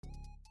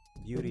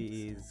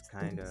Beauty is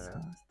kind Aesthetics,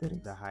 of the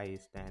aesthetics,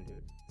 highest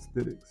standard.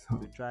 aesthetics,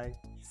 To try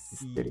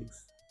see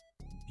aesthetics,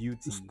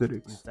 beauty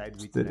aesthetics, inside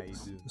waiting that you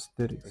aesthetics, do.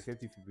 aesthetics,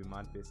 Except if you be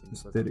mad person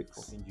because you be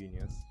aesthetics, fucking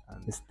genius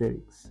and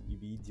aesthetics, you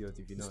be idiot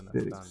if you don't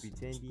understand. aesthetics,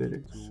 Pretending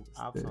aesthetics,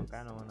 to have some aesthetics.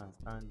 kind of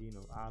understanding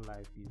of how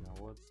life is and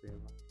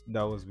whatsoever.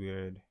 That was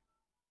weird.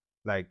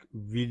 Like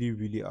really,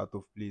 really out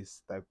of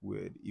place type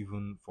weird,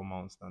 even for my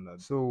own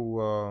standards.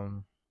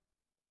 So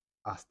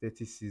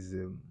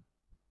aestheticism,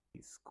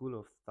 a school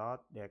of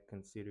thought that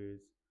considers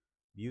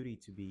beauty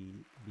to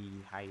be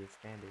the highest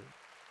standard.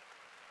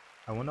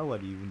 I wonder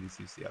what even this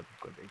is here as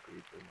a content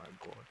creator. Oh my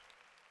god.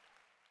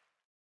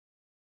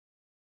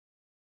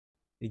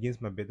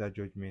 Against my better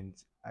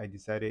judgment, I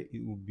decided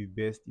it would be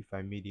best if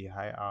I made a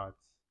high art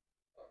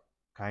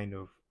kind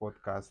of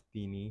podcast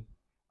thingy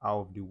out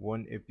of the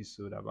one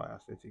episode about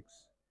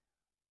aesthetics.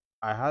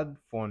 I had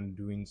fun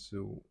doing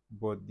so,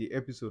 but the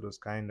episode was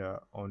kind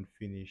of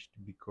unfinished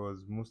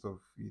because most of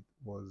it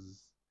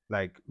was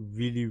like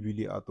really,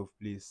 really out of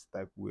place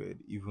type weird,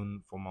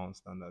 even for my own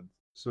standards.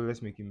 So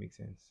let's make it make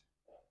sense.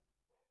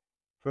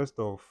 First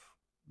off,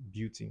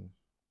 beauty,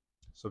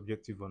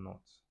 subjective or not.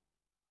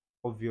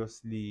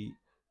 Obviously,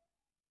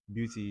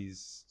 beauty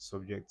is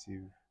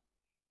subjective.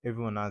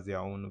 Everyone has their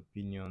own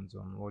opinions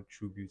on what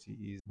true beauty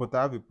is. But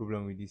I have a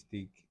problem with this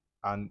take.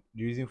 And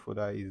the reason for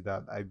that is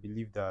that I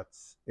believe that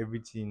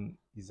everything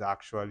is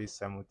actually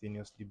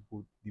simultaneously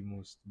both the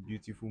most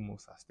beautiful,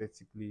 most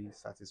aesthetically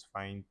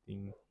satisfying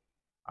thing,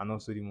 and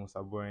also the most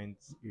abhorrent,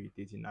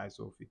 irritating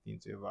eyesore of a thing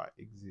to ever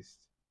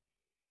exist.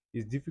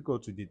 It's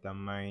difficult to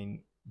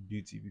determine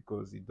beauty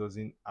because it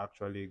doesn't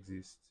actually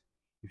exist.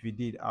 If it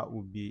did, art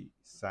would be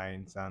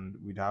science, and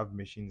we'd have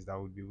machines that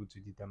would be able to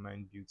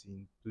determine beauty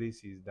in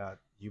places that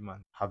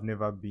humans have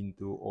never been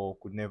to or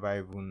could never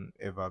even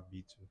ever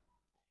be to.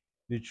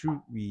 The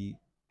truth we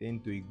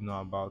tend to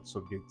ignore about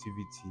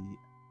subjectivity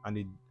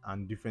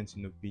and difference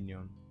in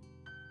opinion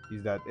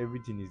is that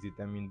everything is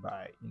determined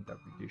by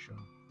interpretation.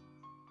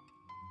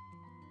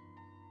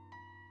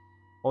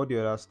 All the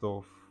other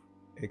stuff,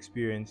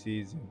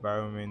 experiences,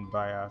 environment,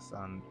 bias,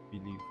 and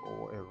belief,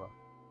 or whatever,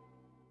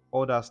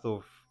 all that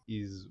stuff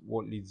is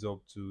what leads up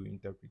to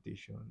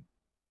interpretation.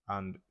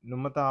 And no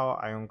matter how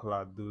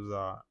ironclad those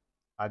are,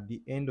 at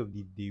the end of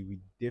the day, we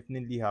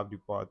definitely have the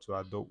power to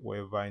adopt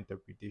whatever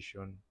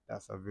interpretation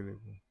that's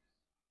available.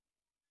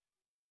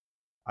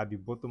 At the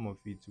bottom of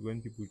it,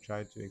 when people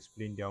try to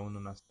explain their own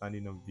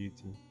understanding of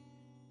beauty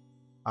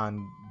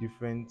and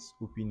different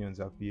opinions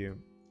appear,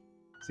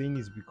 saying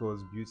it's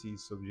because beauty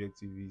is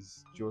subjective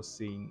is just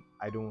saying,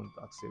 I don't want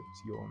to accept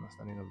your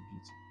understanding of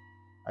beauty.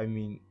 I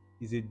mean,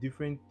 it's a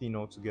different thing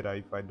altogether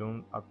if I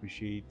don't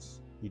appreciate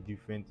a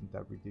different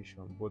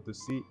interpretation. But to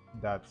say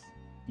that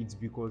it's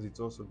because it's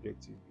all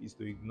subjective is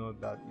to ignore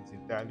that it's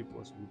entirely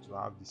possible to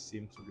have the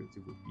same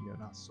subjective opinion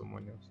as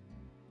someone else.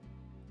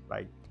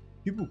 Like,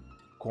 people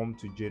come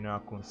to general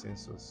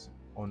consensus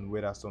on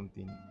whether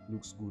something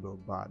looks good or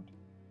bad.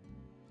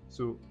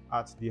 So,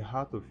 at the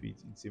heart of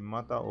it, it's a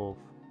matter of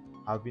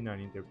having an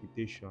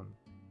interpretation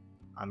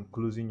and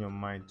closing your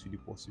mind to the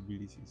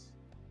possibilities.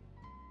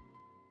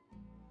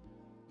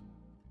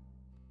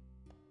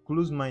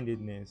 Closed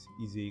mindedness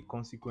is a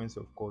consequence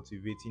of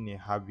cultivating a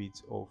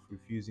habit of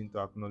refusing to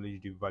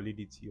acknowledge the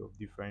validity of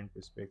different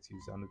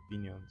perspectives and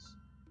opinions.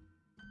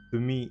 To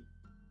me,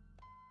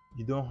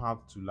 you don't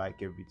have to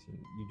like everything,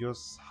 you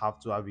just have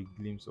to have a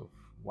glimpse of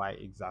why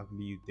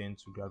exactly you tend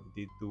to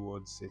gravitate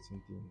towards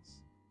certain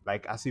things.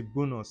 Like, as a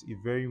bonus, it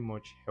very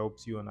much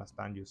helps you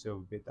understand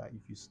yourself better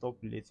if you stop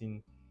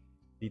letting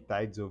the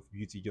tides of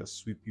beauty just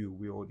sweep you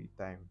away all the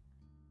time.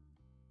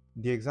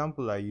 The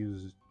example I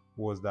used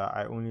was that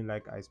I only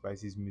like Ice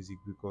Spice's music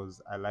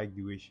because I like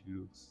the way she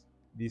looks.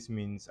 This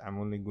means I'm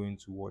only going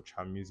to watch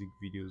her music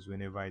videos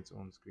whenever it's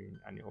on screen,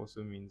 and it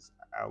also means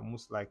I'll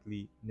most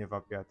likely never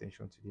pay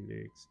attention to the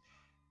lyrics.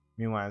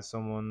 Meanwhile,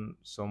 someone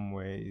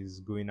somewhere is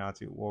going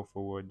at it word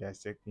for word,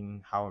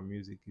 dissecting how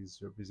music is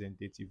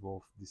representative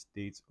of the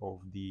state of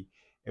the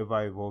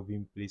ever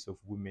evolving place of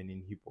women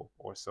in hip hop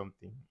or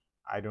something.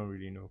 I don't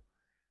really know.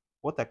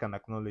 What I can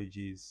acknowledge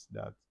is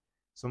that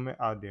somewhere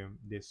out there,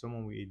 there's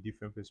someone with a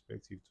different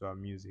perspective to our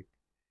music.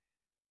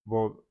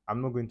 But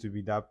I'm not going to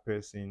be that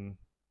person,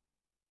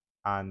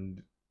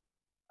 and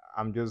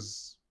I'm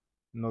just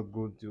not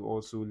going to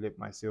also let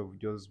myself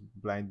just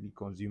blindly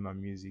consume my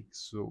music.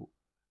 So,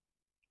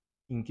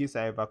 in case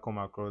I ever come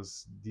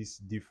across this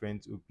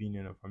different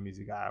opinion of my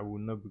music, I will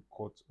not be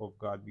caught off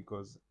guard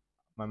because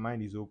my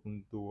mind is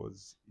open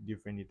towards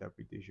different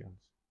interpretations.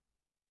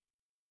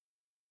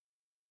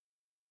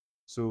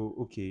 So,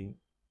 okay,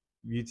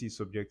 beauty is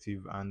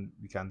subjective and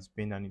we can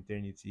spend an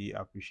eternity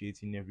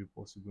appreciating every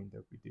possible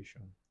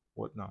interpretation.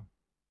 What now?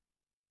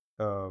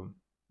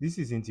 This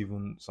isn't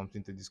even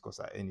something to discuss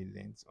at any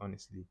length,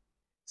 honestly.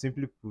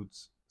 Simply put,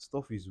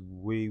 stuff is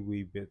way,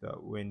 way better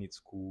when it's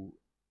cool.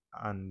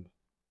 And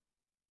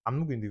I'm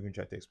not going to even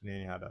try to explain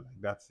any harder.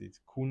 Like, that's it.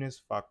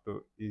 Coolness factor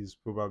is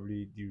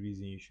probably the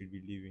reason you should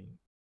be living.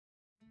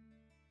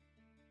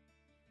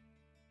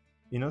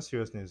 In all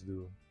seriousness,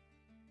 though,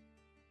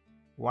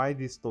 Why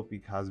this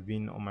topic has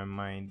been on my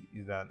mind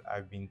is that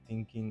I've been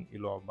thinking a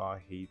lot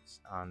about hate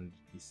and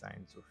the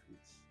science of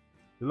it.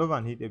 The love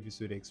and hate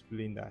episode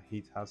explained that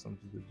hate has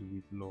something to do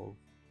with love,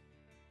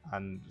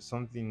 and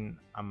something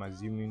I'm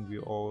assuming we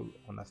all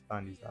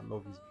understand is that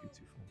love is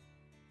beautiful.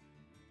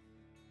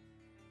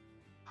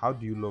 How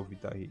do you love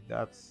without hate?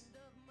 That's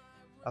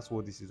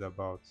what this is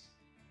about.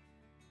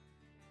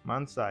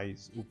 Mansa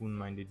is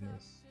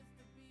open-mindedness,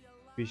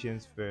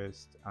 patience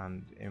first,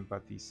 and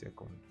empathy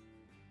second.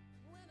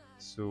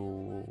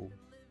 So,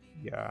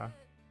 yeah,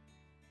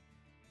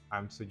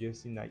 I'm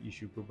suggesting that you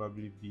should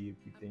probably be a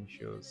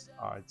pretentious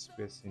arts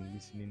person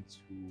listening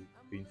to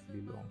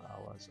painfully long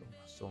hours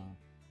of some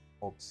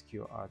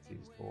obscure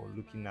artist, or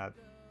looking at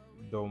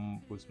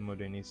dumb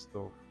postmodernist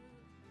stuff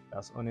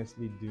that's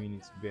honestly doing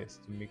its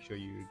best to make sure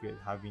you regret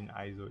having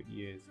eyes or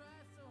ears.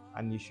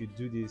 And you should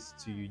do this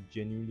till you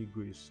genuinely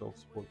grow a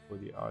soft spot for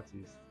the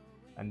artist,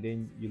 and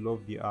then you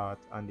love the art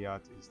and the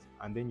artist,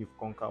 and then you've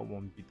conquered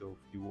one bit of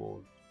the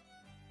world,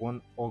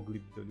 one ugly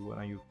bit of the world,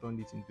 and you've turned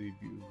it into a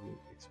beautiful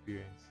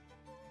experience.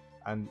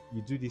 And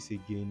you do this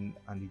again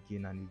and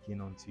again and again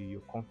until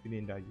you're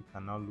confident that you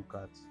can now look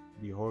at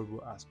the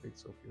horrible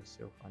aspects of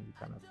yourself and you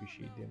can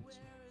appreciate them too.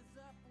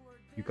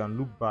 You can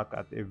look back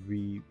at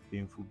every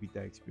painful,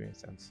 bitter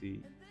experience and say,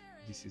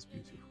 this is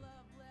beautiful.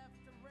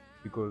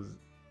 Because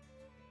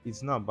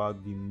it's not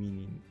about the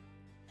meaning,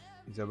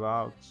 it's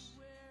about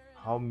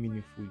how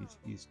meaningful it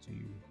is to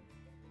you.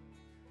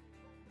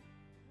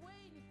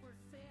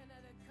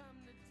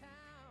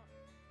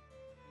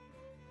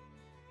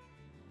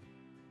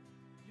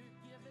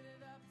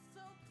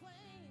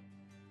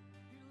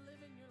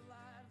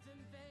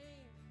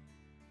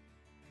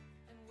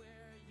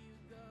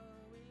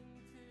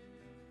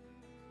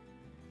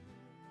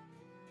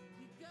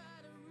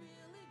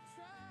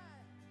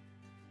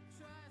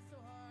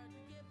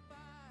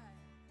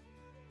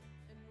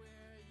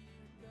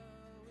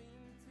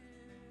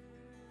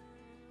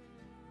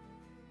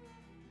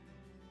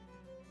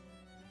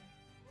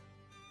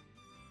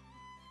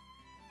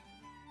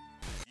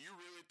 You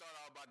really thought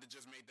I was about to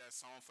just make that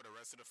song for the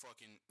rest of the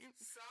fucking.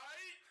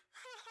 Sorry?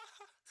 You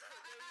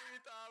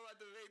really thought I was about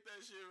to make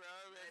that shit,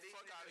 man? Man,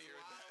 fuck out of here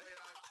with that.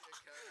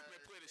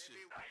 Man, play this shit.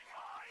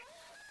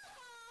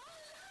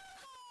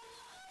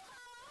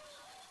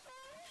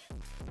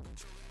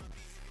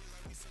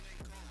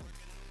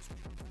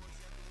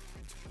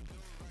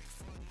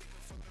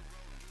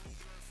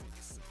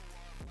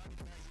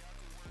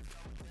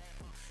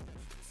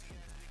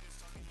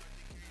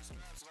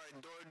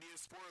 Like Dorothy and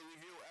Sport, leave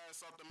your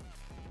ass off the map.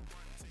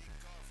 Run, take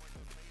off like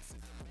the place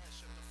is the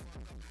best. Shut the fuck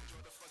up, enjoy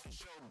the fucking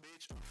show,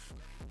 bitch.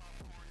 Grab your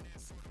popcorn and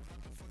soda,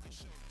 grab the fucking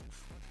show.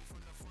 Working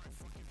from the front,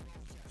 fucking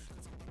roll, yeah.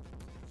 Cause I'm about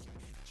to blow,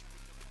 yeah. Hit you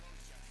with the blow,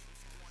 yeah.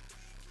 If you want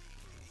to, you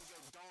get hit in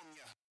your dome,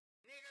 yeah.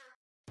 Nigger.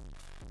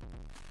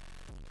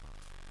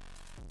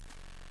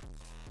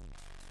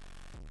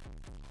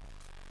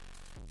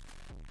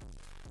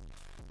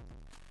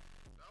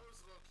 That was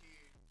low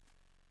key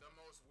the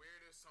most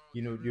weirdest song The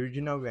ever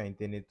original way I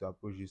because intended to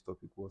approach this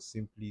topic was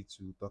simply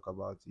to talk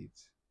about it.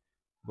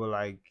 But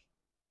like,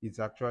 it's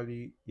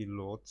actually a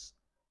lot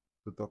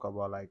to talk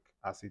about, like,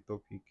 as a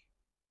topic,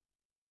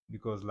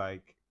 because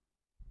like,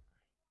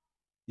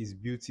 is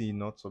beauty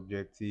not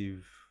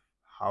subjective?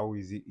 How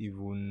is it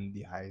even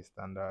the highest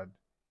standard?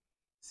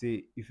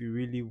 Say, if it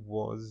really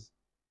was,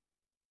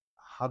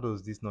 how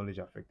does this knowledge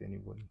affect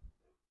anybody?